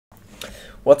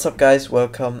What's up guys,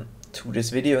 welcome to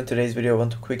this video. In today's video I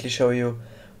want to quickly show you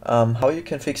how you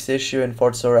can fix the issue in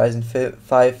Forza Horizon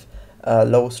 5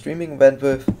 low streaming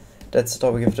bandwidth. That's the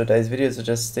topic of today's video, so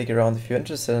just stick around if you're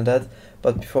interested in that.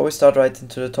 But before we start right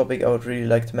into the topic, I would really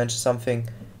like to mention something.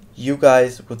 You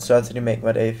guys would certainly make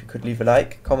my day if you could leave a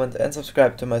like, comment and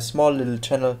subscribe to my small little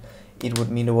channel. It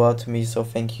would mean the world to me, so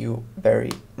thank you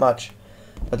very much.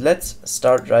 But let's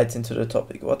start right into the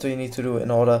topic. What do you need to do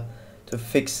in order to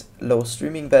fix low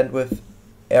streaming bandwidth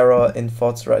error in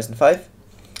Forza Horizon 5?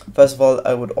 First of all,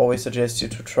 I would always suggest you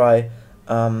to try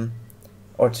update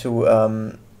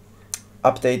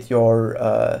your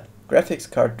graphics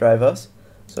card drivers.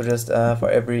 So just for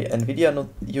every Nvidia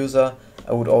user,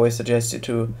 I would always suggest you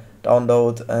to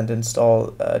download and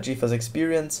install GeForce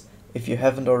Experience if you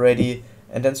haven't already,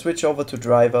 and then switch over to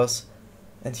drivers.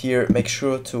 And here make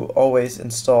sure to always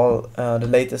install the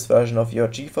latest version of your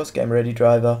GeForce Game Ready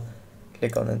driver.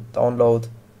 Click on it, download,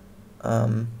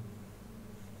 and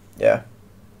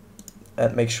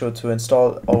make sure to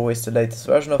install always the latest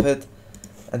version of it.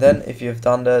 And then if you've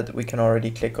done that, we can already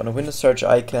click on the Windows search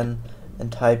icon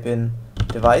and type in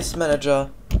Device Manager,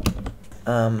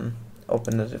 open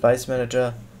the Device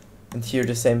Manager, and here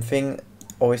the same thing.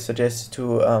 Always suggest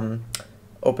to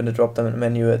open the drop down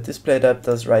menu at Display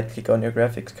Adapters, right click on your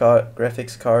graphics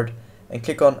card and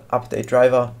click on Update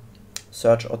Driver,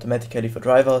 search automatically for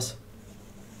drivers.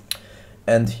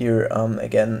 And here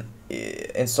again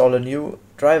install a new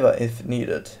driver if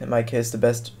needed. In my case, the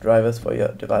best drivers for your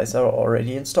device are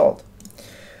already installed.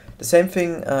 The same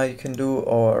thing you can do,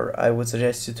 or I would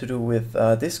suggest you to do, with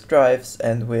disk drives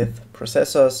and with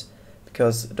processors,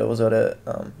 because those are the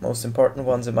most important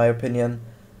ones in my opinion.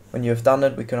 When you have done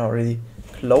it, we can already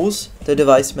close the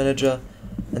device manager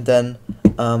and then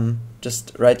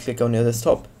just right click on your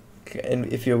desktop. And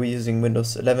if you're using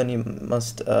Windows 11, you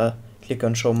must click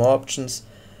on Show More Options,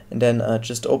 and then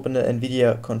just open the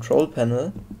Nvidia control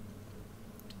panel.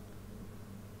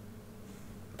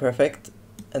 Perfect.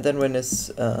 And then when this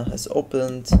has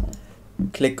opened,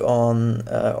 click on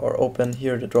or open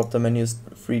here the drop down menus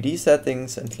 3D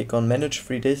settings and click on Manage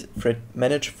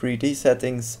 3D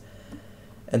settings,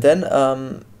 and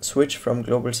then switch from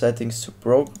global settings to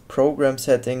program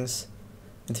settings.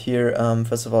 And here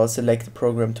first of all select the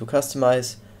program to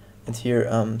customize, and here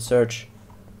search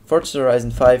Forza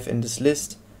Horizon 5 in this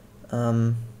list.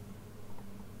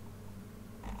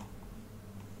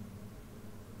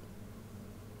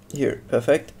 Here,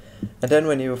 perfect. And then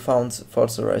when you found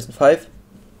Forza Horizon 5,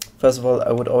 first of all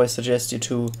I would always suggest you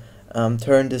to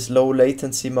turn this low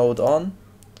latency mode on.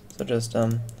 So just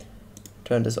turn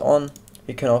this on.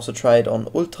 You can also try it on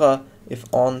ultra if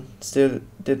on still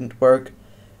didn't work.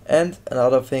 And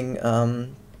another thing,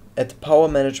 at the power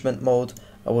management mode,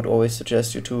 I would always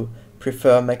suggest you to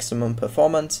prefer maximum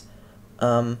performance,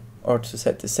 or to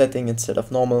set the setting instead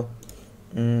of normal.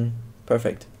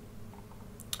 Perfect.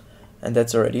 And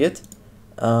that's already it.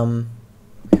 We can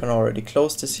already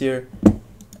close this here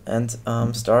and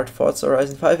start Forza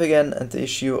Horizon 5 again, and the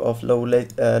issue of low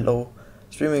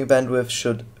streaming bandwidth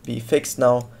should be fixed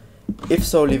now. If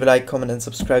so, leave a like, comment and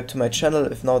subscribe to my channel.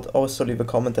 If not, also leave a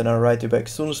comment and I'll write you back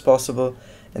as soon as possible,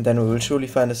 and then we will surely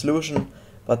find a solution.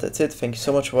 But that's it. Thank you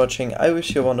so much for watching. I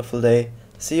wish you a wonderful day.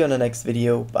 See you on the next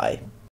video. Bye.